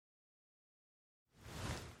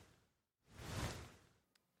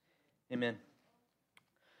Amen.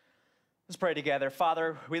 Let's pray together.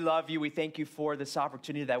 Father, we love you. We thank you for this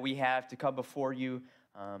opportunity that we have to come before you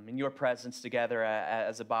in your presence together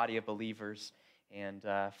as a body of believers. And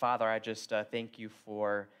Father, I just thank you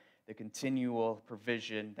for the continual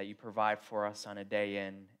provision that you provide for us on a day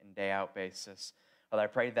in and day out basis. Father, I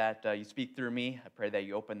pray that you speak through me. I pray that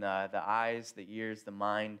you open the eyes, the ears, the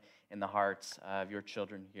mind, and the hearts of your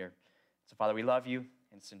children here. So Father, we love you,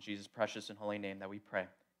 and it's in Jesus' precious and holy name that we pray.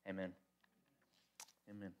 Amen.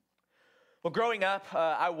 Amen. Well, growing up,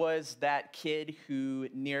 I was that kid who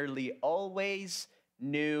nearly always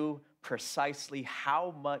knew precisely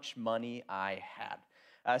how much money I had.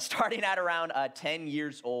 Starting at around 10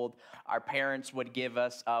 years old, our parents would give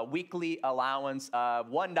us a weekly allowance of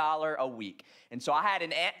 $1 a week. And so I had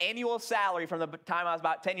an annual salary from the time I was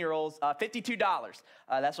about 10 years old, $52.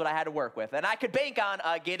 That's what I had to work with. And I could bank on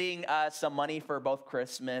getting some money for both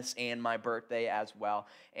Christmas and my birthday as well.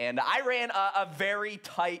 And I ran a very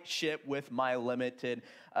tight ship with my limited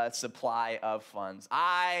supply of funds.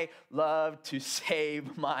 I love to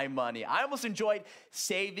save my money. I almost enjoyed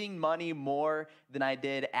saving money more than I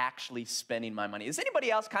did actually spending my money. Is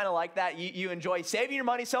anybody else kind of like that? You enjoy saving your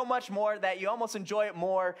money so much more that you almost enjoy it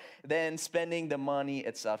more than spending the money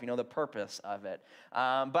itself, the purpose of it.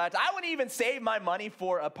 But I wouldn't even save my money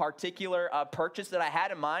for a particular purchase that I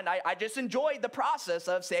had in mind. I just enjoyed the process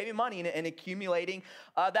of saving money and accumulating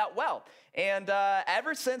that wealth. And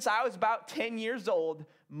ever since I was about 10 years old,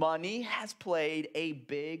 money has played a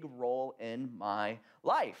big role in my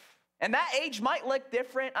life. And that age might look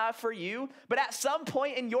different for you, but at some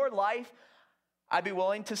point in your life, I'd be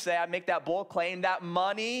willing to say, I'd make that bold claim that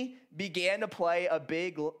money began to play a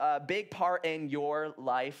big part in your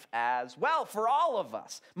life as well, for all of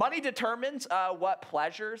us. Money determines what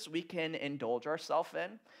pleasures we can indulge ourselves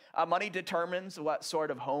in. Money determines what sort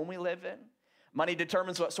of home we live in. Money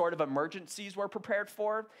determines what sort of emergencies we're prepared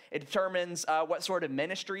for. It determines what sort of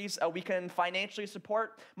ministries we can financially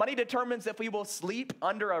support. Money determines if we will sleep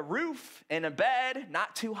under a roof, in a bed,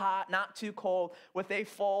 not too hot, not too cold, with a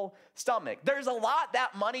full stomach. There's a lot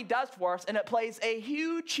that money does for us, and it plays a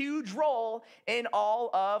huge, huge role in all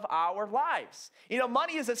of our lives.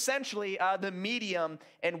 Money is essentially the medium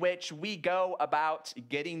in which we go about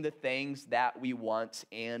getting the things that we want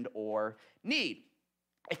and or need.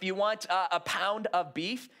 If you want a pound of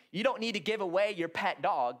beef, you don't need to give away your pet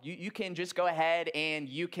dog. You can just go ahead and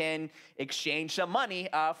you can exchange some money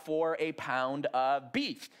for a pound of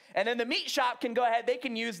beef. And then the meat shop can go ahead, they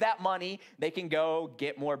can use that money. They can go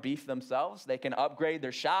get more beef themselves. They can upgrade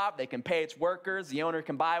their shop. They can pay its workers. The owner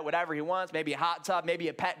can buy whatever he wants, maybe a hot tub, maybe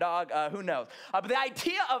a pet dog, who knows. But the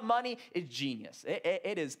idea of money is genius.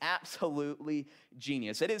 It is absolutely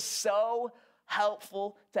genius. It is so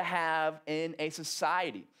helpful to have in a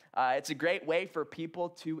society. It's a great way for people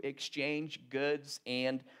to exchange goods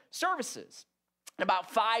and services. About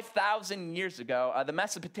 5,000 years ago, the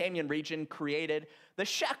Mesopotamian region created the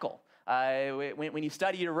shekel. When you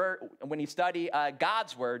study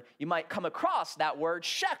God's word, you might come across that word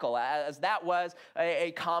shekel, as that was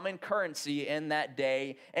a common currency in that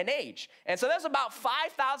day and age. And so that's about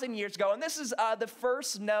 5,000 years ago, and this is the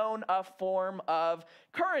first known form of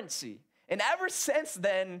currency. And ever since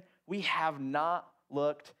then, we have not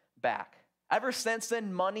looked back. Ever since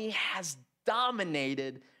then, money has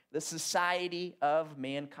dominated the society of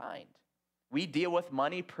mankind. We deal with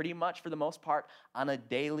money pretty much for the most part on a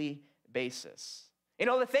daily basis.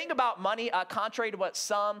 The thing about money, contrary to what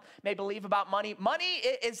some may believe about money, money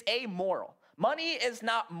is amoral. Money is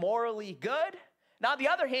not morally good. Now, on the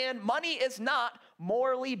other hand, money is not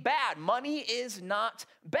morally bad. Money is not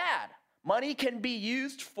bad. Money can be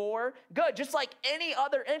used for good. Just like any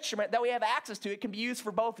other instrument that we have access to, it can be used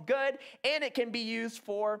for both good and it can be used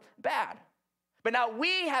for bad. But now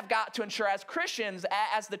we have got to ensure, as Christians,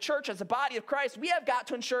 as the church, as the body of Christ, we have got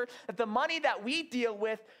to ensure that the money that we deal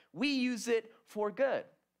with, we use it for good.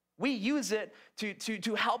 We use it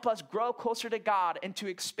to help us grow closer to God and to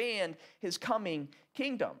expand his coming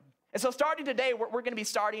kingdom. And so starting today, we're going to be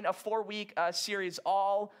starting a 4-week series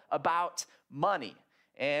all about money.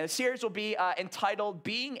 And the series will be entitled,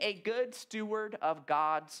 Being a Good Steward of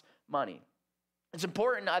God's Money. It's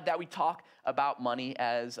important that we talk about money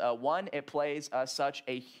as, one, it plays such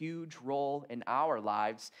a huge role in our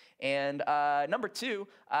lives. And number two,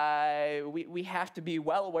 we have to be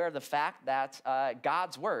well aware of the fact that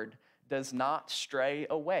God's word does not stray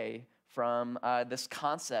away from this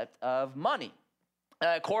concept of money.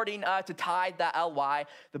 According to Tithe.ly,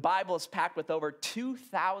 the Bible is packed with over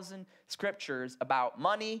 2,000 scriptures about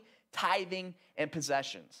money, tithing, and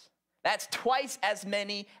possessions. That's twice as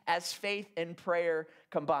many as faith and prayer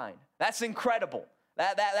combined. That's incredible.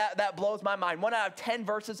 That blows my mind. 1 out of 10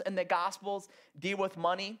 verses in the Gospels deal with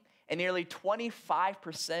money, and nearly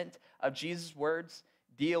 25% of Jesus' words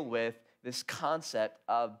deal with this concept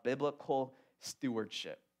of biblical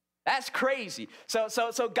stewardship. That's crazy. So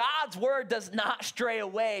God's word does not stray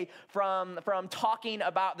away from talking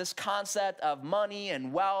about this concept of money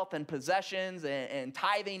and wealth and possessions and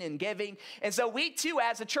tithing and giving. And so we too,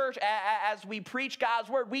 as a church, as we preach God's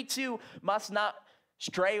word, we too must not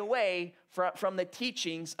stray away from the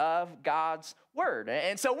teachings of God's word.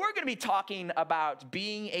 And so we're going to be talking about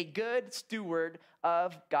being a good steward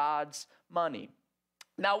of God's money.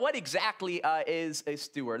 Now, what exactly is a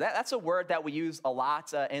steward? That's a word that we use a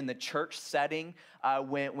lot in the church setting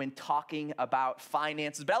when talking about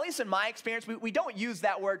finances. But at least in my experience, we don't use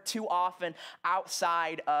that word too often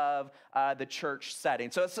outside of the church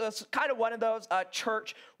setting. So it's kind of one of those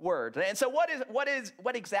church words. And so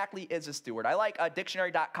what exactly is a steward? I like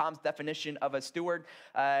dictionary.com's definition of a steward.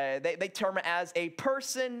 They term it as a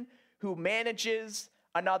person who manages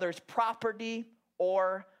another's property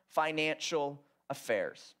or financial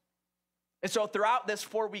affairs. And so throughout this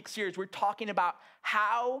 4-week series, we're talking about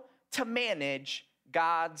how to manage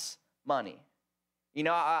God's money. You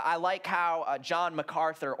know, I like how John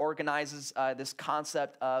MacArthur organizes this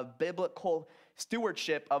concept of biblical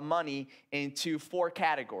stewardship of money into 4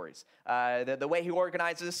 categories. The way he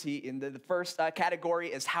organizes, in the first category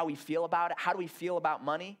is how we feel about it. How do we feel about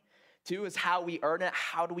money? 2 is how we earn it.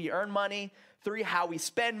 How do we earn money? 3, how we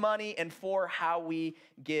spend money. And 4, how we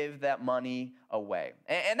give that money away.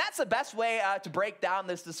 And that's the best way to break down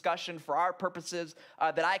this discussion for our purposes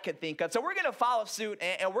that I could think of. So we're going to follow suit,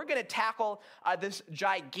 and we're going to tackle this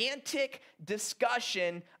gigantic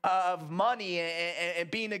discussion of money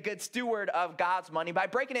and being a good steward of God's money by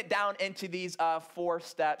breaking it down into these 4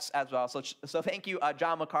 steps as well. So thank you,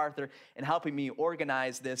 John MacArthur, in helping me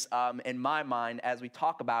organize this in my mind as we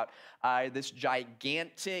talk about this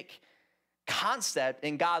gigantic concept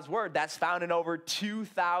in God's word that's found in over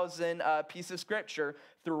 2,000 pieces of scripture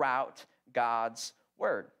throughout God's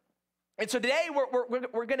word. And so today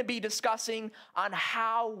we're going to be discussing on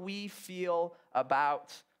how we feel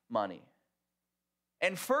about money.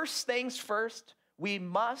 And first things first, we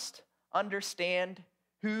must understand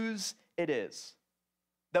whose it is.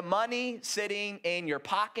 The money sitting in your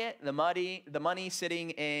pocket, the money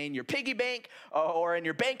sitting in your piggy bank or in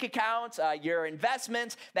your bank account, your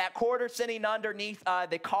investments, that quarter sitting underneath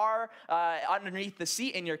the car, underneath the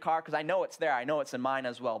seat in your car, because I know it's there. I know it's in mine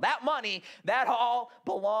as well. That money, that all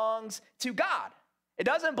belongs to God. It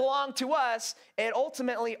doesn't belong to us. It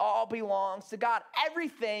ultimately all belongs to God.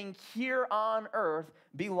 Everything here on earth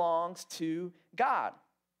belongs to God.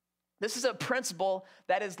 This is a principle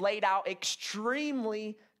that is laid out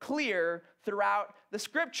extremely clear throughout the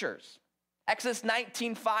scriptures. Exodus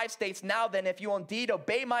 19:5 states, "Now then, if you will indeed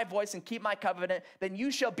obey my voice and keep my covenant, then you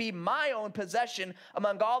shall be my own possession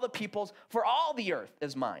among all the peoples, for all the earth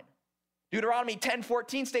is mine." Deuteronomy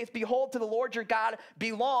 10:14 states, "Behold, to the Lord your God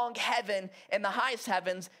belong heaven and the highest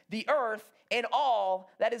heavens, the earth and all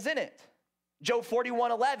that is in it." Job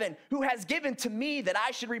 41:11, "Who has given to me that I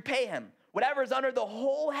should repay him? Whatever is under the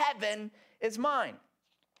whole heaven is mine."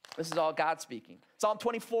 This is all God speaking. Psalm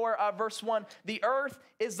 24, verse 1, "The earth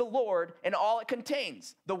is the Lord and all it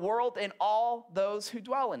contains, the world and all those who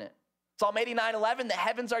dwell in it." Psalm 89:11, "The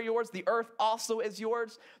heavens are yours, the earth also is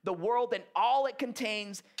yours, the world and all it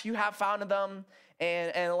contains, you have founded them."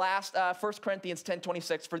 And last, 1 Corinthians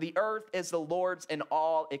 10:26, "For the earth is the Lord's and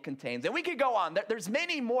all it contains." And we could go on. There's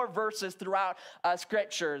many more verses throughout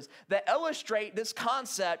scriptures that illustrate this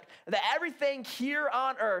concept that everything here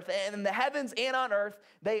on earth and in the heavens and on earth,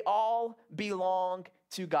 they all belong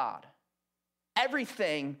to God.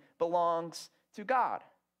 Everything belongs to God.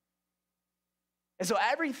 And so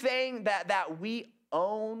everything that we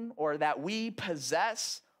own or that we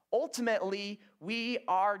possess, ultimately, we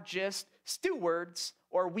are just stewards,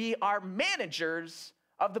 or we are managers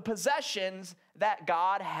of the possessions that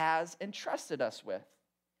God has entrusted us with.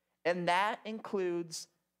 And that includes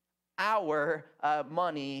our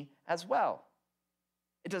money as well.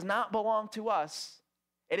 It does not belong to us.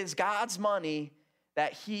 It is God's money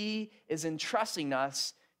that he is entrusting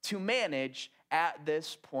us to manage at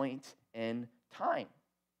this point in time.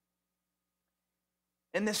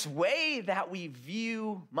 In this way that we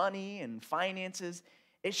view money and finances,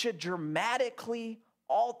 it should dramatically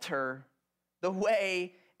alter the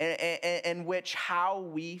way in which how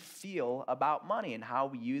we feel about money and how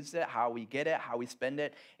we use it, how we get it, how we spend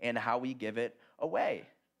it, and how we give it away.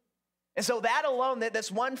 And so that alone, that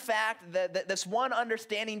this one fact, that this one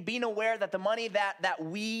understanding, being aware that the money that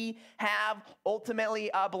we have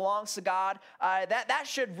ultimately belongs to God, that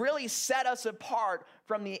should really set us apart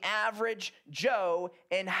from the average Joe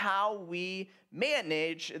in how we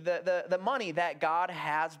manage the money that God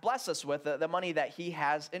has blessed us with, the money that he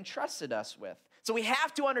has entrusted us with. So we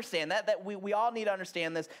have to understand that we all need to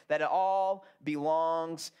understand this, that it all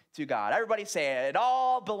belongs to God. Everybody say it. It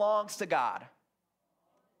all belongs to God.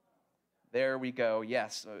 There we go,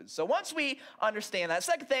 yes. So once we understand that,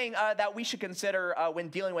 second thing that we should consider when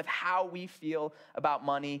dealing with how we feel about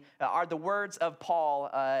money are the words of Paul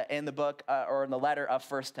in the book or in the letter of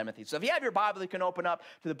 1 Timothy. So if you have your Bible, you can open up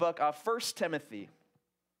to the book of 1 Timothy.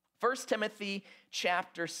 1 Timothy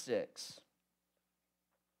chapter 6.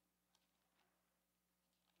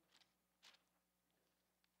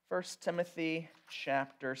 1 Timothy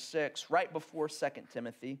chapter 6, right before 2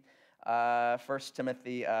 Timothy. 1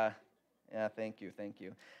 Timothy... Yeah, thank you.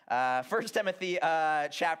 1 Timothy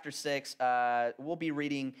chapter 6, we'll be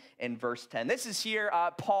reading in verse 10. This is here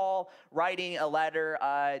Paul writing a letter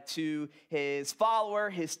to his follower,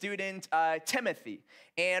 his student, Timothy.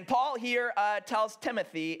 And Paul here tells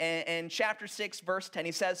Timothy in chapter 6, verse 10,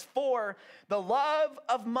 he says, "For the love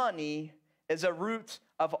of money is a root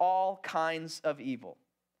of all kinds of evil.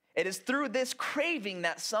 It is through this craving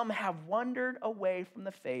that some have wandered away from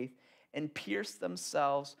the faith and pierced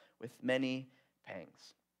themselves with many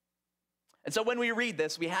pangs." And so when we read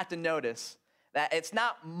this, we have to notice that it's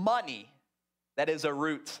not money that is a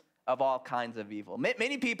root of all kinds of evil.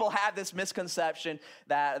 Many people have this misconception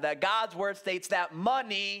that God's word states that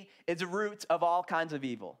money is a root of all kinds of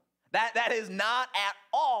evil. That is not at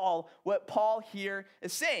all what Paul here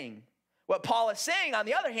is saying. What Paul is saying, on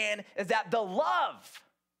the other hand, is that the love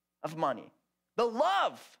of money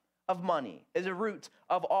is a root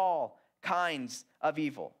of all kinds of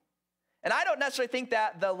evil. And I don't necessarily think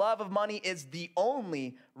that the love of money is the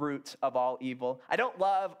only root of all evil. I don't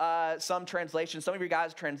love some translations. Some of your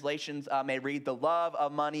guys' translations may read, "The love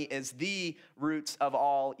of money is the root of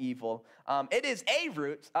all evil." It is a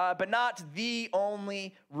root, but not the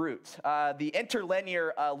only root. The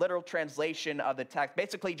interlinear literal translation of the text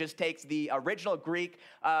basically just takes the original Greek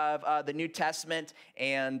of the New Testament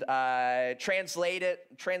and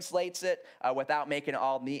translates it without making it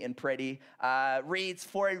all neat and pretty. Reads,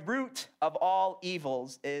 "For a root of all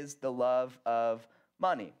evils is the love of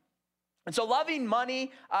money." And so loving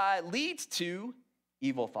money leads to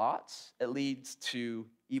evil thoughts, it leads to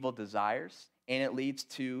evil desires, and it leads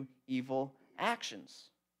to evil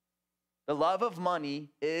actions. The love of money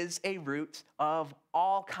is a root of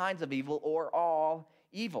all kinds of evil, or all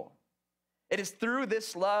evil. It is through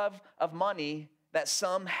this love of money that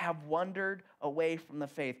some have wandered away from the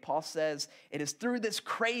faith. Paul says it is through this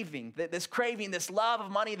craving, this love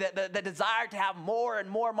of money, the desire to have more and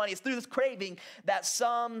more money. It's through this craving that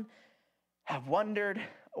some have wandered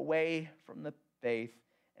away from the faith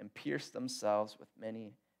and pierced themselves with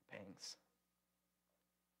many pangs.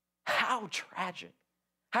 How tragic,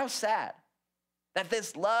 how sad that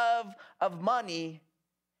this love of money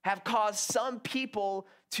have caused some people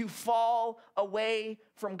to fall away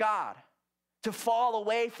from God, to fall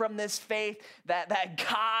away from this faith that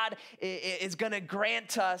God is going to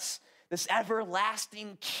grant us this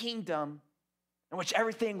everlasting kingdom in which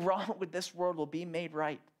everything wrong with this world will be made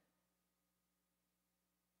right.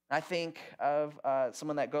 I think of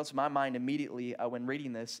someone that goes to my mind immediately when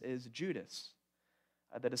reading this is Judas,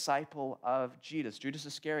 the disciple of Judas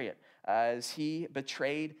Iscariot, as he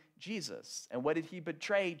betrayed Jesus. And what did he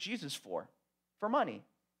betray Jesus for? For money.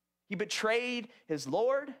 He betrayed his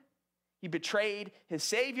Lord. He betrayed his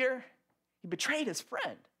Savior. He betrayed his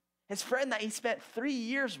friend that he spent 3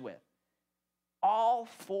 years with, all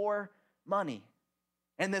for money.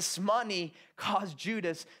 And this money caused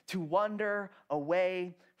Judas to wander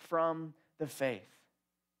away from the faith.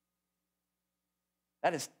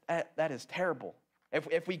 That is terrible.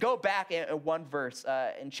 If we go back in one verse,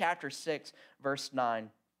 in chapter 6, verse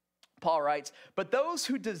 9, Paul writes, "But those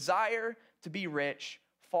who desire to be rich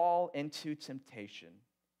fall into temptation,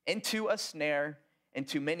 into a snare,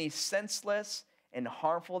 into many senseless and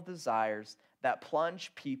harmful desires that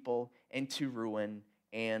plunge people into ruin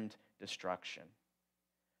and destruction."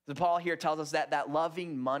 So Paul here tells us that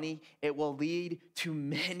loving money, it will lead to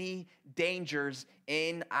many dangers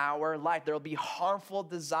in our life. There will be harmful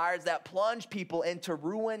desires that plunge people into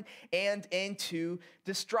ruin and into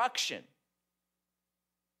destruction.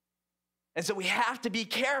 And so we have to be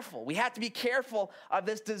careful. We have to be careful of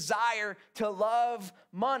this desire to love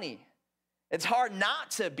money. It's hard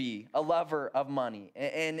not to be a lover of money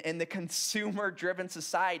in the consumer-driven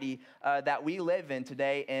society that we live in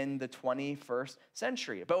today in the 21st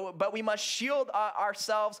century. But we must shield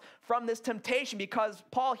ourselves from this temptation, because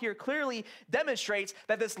Paul here clearly demonstrates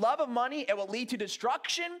that this love of money, it will lead to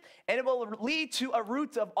destruction, and it will lead to a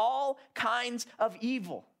root of all kinds of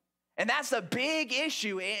evil. And that's a big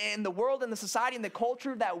issue in the world and the society and the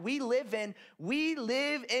culture that we live in. We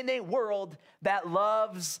live in a world that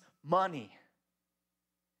loves money.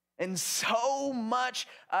 And so much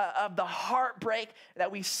of the heartbreak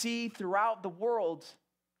that we see throughout the world,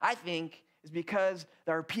 I think, is because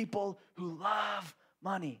there are people who love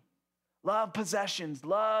money, love possessions,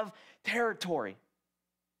 love territory.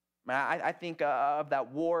 I think of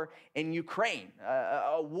that war in Ukraine,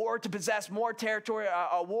 a war to possess more territory,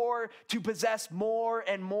 a war to possess more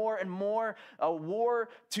and more and more, a war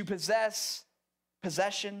to possess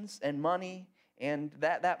possessions and money, and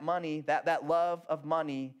that money, that love of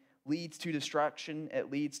money leads to destruction.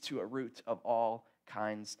 It leads to a root of all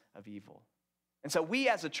kinds of evil. And so we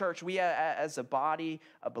as a church, we as a body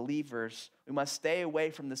of believers, we must stay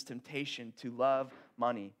away from this temptation to love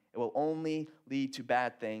money. It will only lead to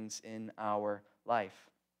bad things in our life.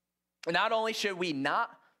 And not only should we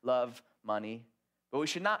not love money, but we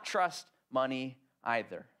should not trust money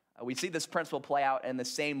either. We see this principle play out in the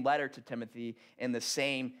same letter to Timothy in the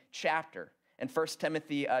same chapter. In 1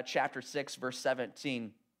 Timothy chapter 6, verse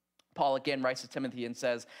 17, Paul again writes to Timothy and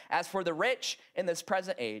says, "As for the rich in this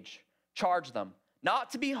present age, charge them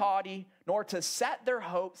not to be haughty, nor to set their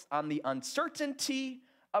hopes on the uncertainty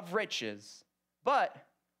of riches, but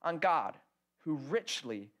on God, who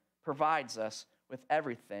richly provides us with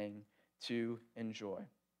everything to enjoy."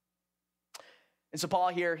 And so Paul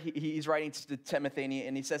here, he's writing to Timothy,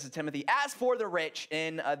 and he says to Timothy, as for the rich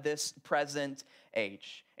in this present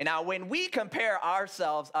age. And now when we compare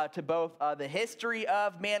ourselves to both the history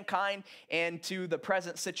of mankind and to the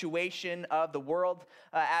present situation of the world,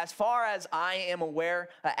 as far as I am aware,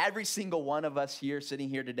 every single one of us here sitting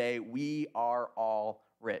here today, we are all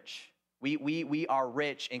rich. We are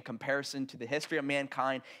rich in comparison to the history of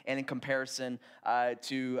mankind and in comparison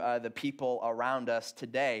to the people around us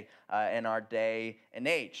today in our day and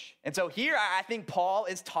age. And so here I think Paul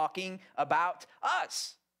is talking about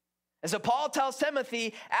us. And so Paul tells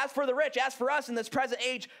Timothy, as for the rich, as for us in this present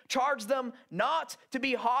age, charge them not to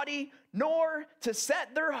be haughty, nor to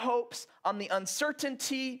set their hopes on the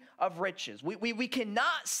uncertainty of riches. We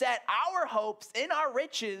cannot set our hopes in our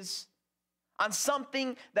riches on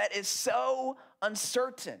something that is so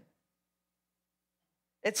uncertain.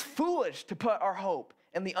 It's foolish to put our hope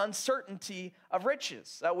in the uncertainty of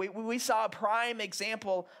riches. We saw a prime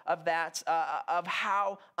example of that, of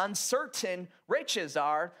how uncertain riches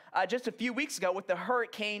are just a few weeks ago with the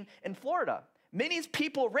hurricane in Florida. Many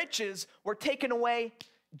people's riches were taken away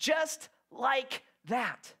just like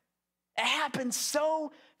that. It happened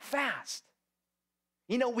so fast.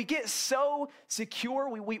 You know, we get so secure.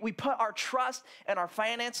 We put our trust in our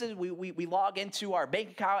finances. We log into our bank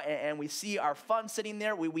account and we see our funds sitting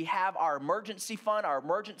there. We have our emergency fund. Our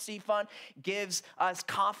emergency fund gives us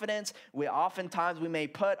confidence. Oftentimes we may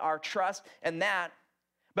put our trust in that.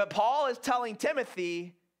 But Paul is telling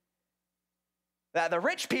Timothy that the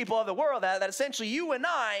rich people of the world, that essentially you and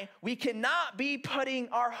I, we cannot be putting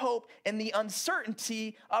our hope in the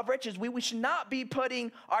uncertainty of riches. We should not be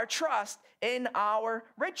putting our trust in our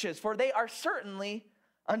riches, for they are certainly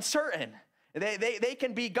uncertain. They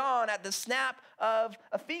can be gone at the snap of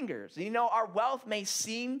fingers. You know, our wealth may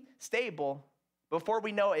seem stable. Before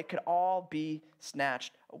we know it, could all be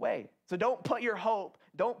snatched away. So don't put your hope,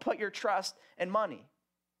 don't put your trust in money.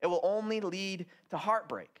 It will only lead to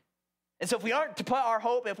heartbreak. And so if we aren't to put our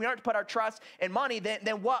hope, if we aren't to put our trust in money,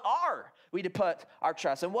 then what are we to put our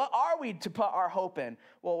trust in? What are we to put our hope in?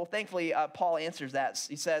 Well, thankfully, Paul answers that.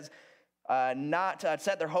 He says, not to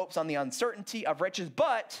set their hopes on the uncertainty of riches,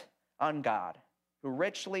 but on God, who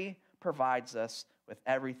richly provides us with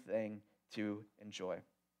everything to enjoy.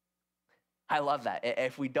 I love that.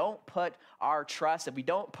 If we don't put our trust, if we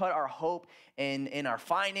don't put our hope in our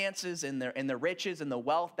finances, in the riches, and the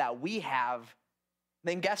wealth that we have,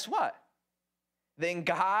 then guess what? Then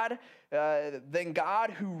God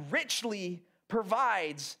who richly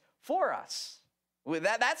provides for us.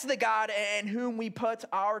 That's the God in whom we put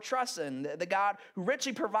our trust in, the God who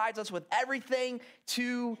richly provides us with everything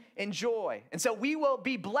to enjoy. And so we will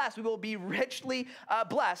be blessed. We will be richly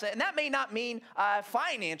blessed. And that may not mean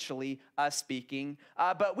financially speaking,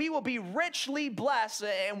 but we will be richly blessed.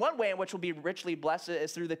 And one way in which we'll be richly blessed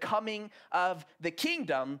is through the coming of the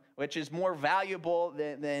kingdom, which is more valuable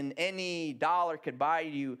than any dollar could buy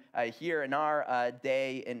you here in our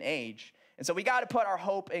day and age. And so we got to put our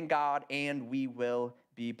hope in God, and we will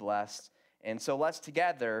be blessed. And so let's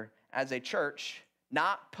together as a church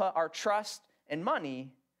not put our trust in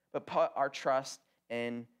money, but put our trust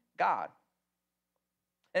in God.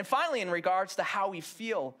 And finally, in regards to how we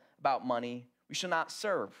feel about money, we should not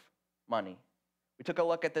serve money. We took a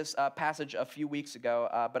look at this passage a few weeks ago,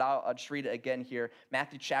 but I'll just read it again here.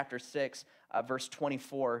 Matthew chapter 6, verse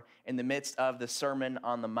 24, in the midst of the Sermon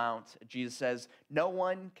on the Mount, Jesus says, "No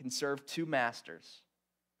one can serve two masters,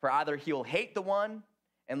 for either he will hate the one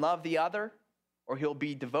and love the other, or he'll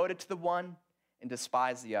be devoted to the one and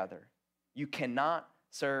despise the other. You cannot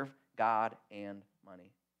serve God and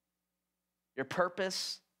money." Your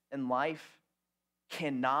purpose in life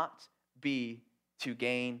cannot be to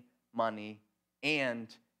gain money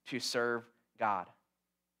and to serve God.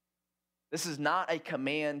 This is not a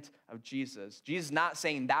command of Jesus. Jesus is not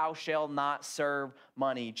saying, "Thou shalt not serve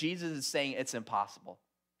money." Jesus is saying it's impossible.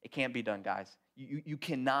 It can't be done, guys. You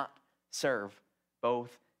cannot serve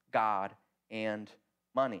both God and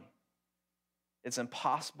money. It's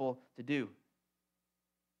impossible to do.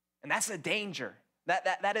 And that's a danger.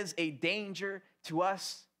 That is a danger to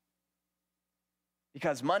us,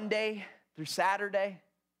 because Monday through Saturday,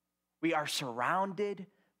 we are surrounded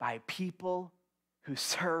by people who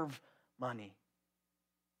serve money.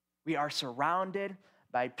 We are surrounded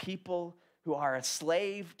by people who are a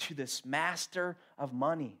slave to this master of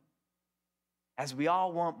money. As we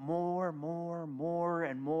all want more, and more,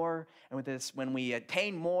 and with this, when we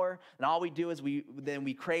attain more, and all we do is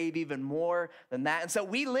we crave even more than that. And so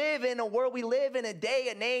we live in a world, we live in a day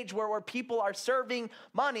and age where people are serving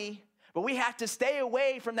money, but we have to stay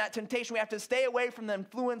away from that temptation. We have to stay away from the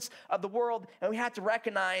influence of the world, and we have to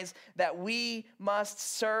recognize that we must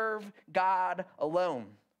serve God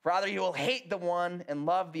alone. For either he will hate the one and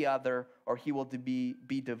love the other, or he will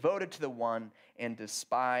be devoted to the one and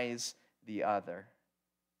despise the other.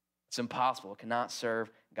 It's impossible. It cannot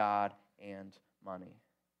serve God and money.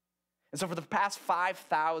 And so for the past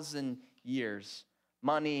 5,000 years,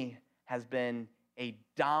 money has been a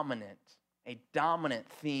dominant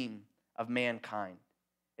theme of mankind.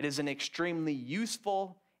 It is an extremely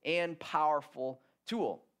useful and powerful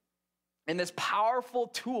tool. And this powerful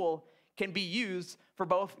tool can be used for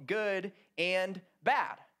both good and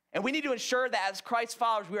bad. And we need to ensure that as Christ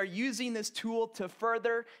followers, we are using this tool to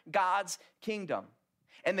further God's kingdom.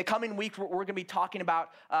 In the coming week, we're going to be talking about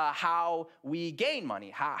how we gain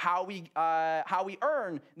money, how we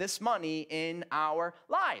earn this money in our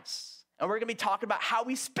lives. And we're going to be talking about how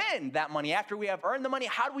we spend that money. After we have earned the money,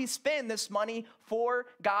 how do we spend this money for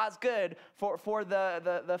God's good, for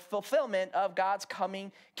the fulfillment of God's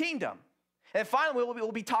coming kingdom. And finally,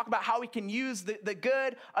 we'll be talking about how we can use the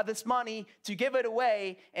good of this money to give it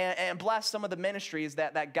away and bless some of the ministries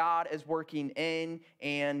that God is working in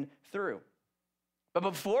and through. But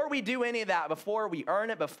before we do any of that, before we earn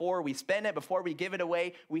it, before we spend it, before we give it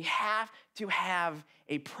away, we have to have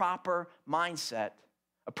a proper mindset,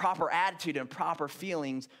 a proper attitude, and proper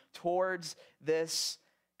feelings towards this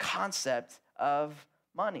concept of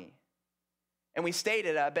money. And we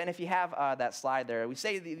stated, Ben, if you have that slide there, we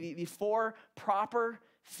say the four proper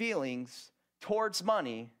feelings towards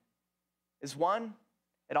money is one,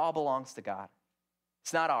 it all belongs to God.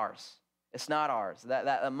 It's not ours. It's not ours.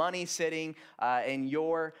 That money sitting in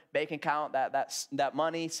your bank account, that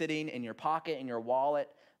money sitting in your pocket, in your wallet,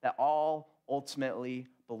 that all ultimately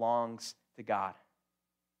belongs to God.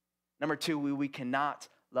 Number two, we cannot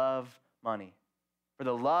love money. For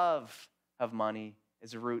the love of money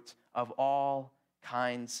is the root of all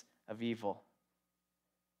kinds of evil.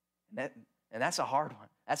 And that's a hard one.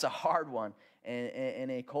 That's a hard one in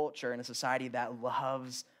a culture, in a society that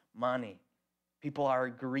loves money. People are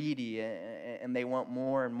greedy and they want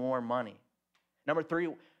more and more money. Number three,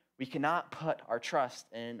 we cannot put our trust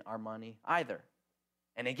in our money either.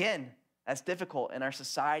 And again, that's difficult in our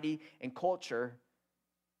society and culture,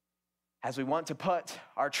 as we want to put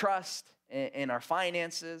our trust in our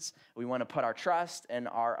finances. We want to put our trust in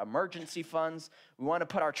our emergency funds. We want to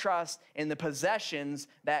put our trust in the possessions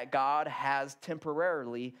that God has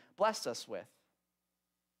temporarily blessed us with.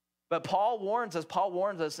 But Paul warns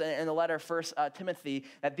us in the letter 1 Timothy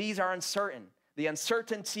that these are uncertain. The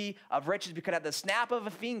uncertainty of riches, because at the snap of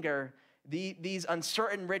a finger, these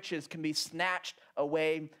uncertain riches can be snatched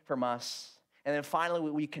away from us. And then finally,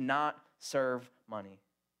 we cannot serve money.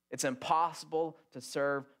 It's impossible to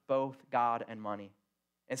serve both God and money.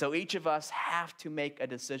 And so each of us have to make a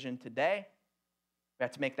decision today. We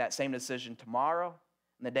have to make that same decision tomorrow,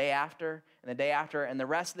 and the day after, and the day after, and the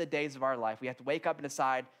rest of the days of our life. We have to wake up and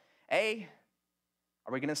decide, A,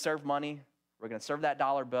 are we going to serve money? Are we going to serve that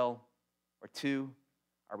dollar bill? Or two,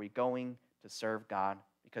 are we going to serve God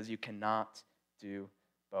because you cannot do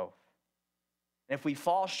both. And if we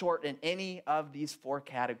fall short in any of these four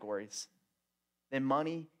categories, then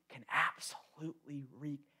money can absolutely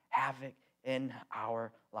wreak havoc in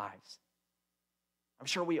our lives. I'm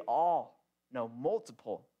sure we all know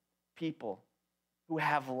multiple people who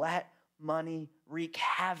have let money wreak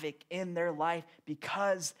havoc in their life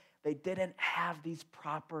because they didn't have these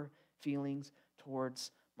proper feelings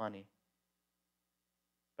towards money.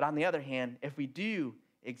 But on the other hand, if we do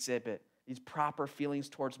exhibit these proper feelings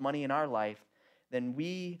towards money in our life, then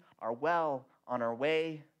we are well on our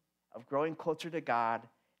way of growing closer to God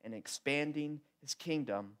and expanding his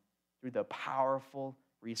kingdom through the powerful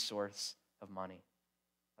resource of money.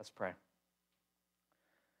 Let's pray.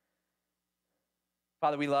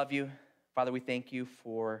 Father, we love you. Father, we thank you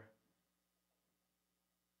for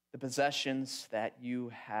the possessions that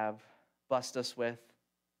you have blessed us with.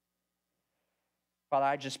 Father,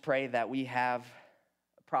 I just pray that we have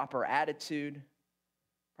a proper attitude,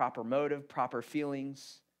 proper motive, proper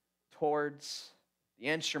feelings towards the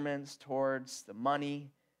instruments, towards the money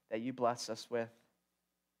that you bless us with.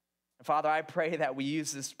 And Father, I pray that we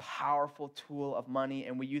use this powerful tool of money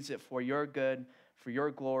and we use it for your good, for your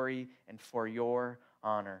glory, and for your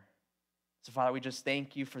honor. So Father, we just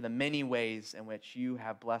thank you for the many ways in which you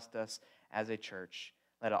have blessed us as a church.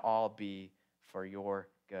 Let it all be for your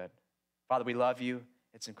good. Father, we love you.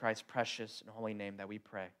 It's in Christ's precious and holy name that we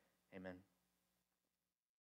pray. Amen.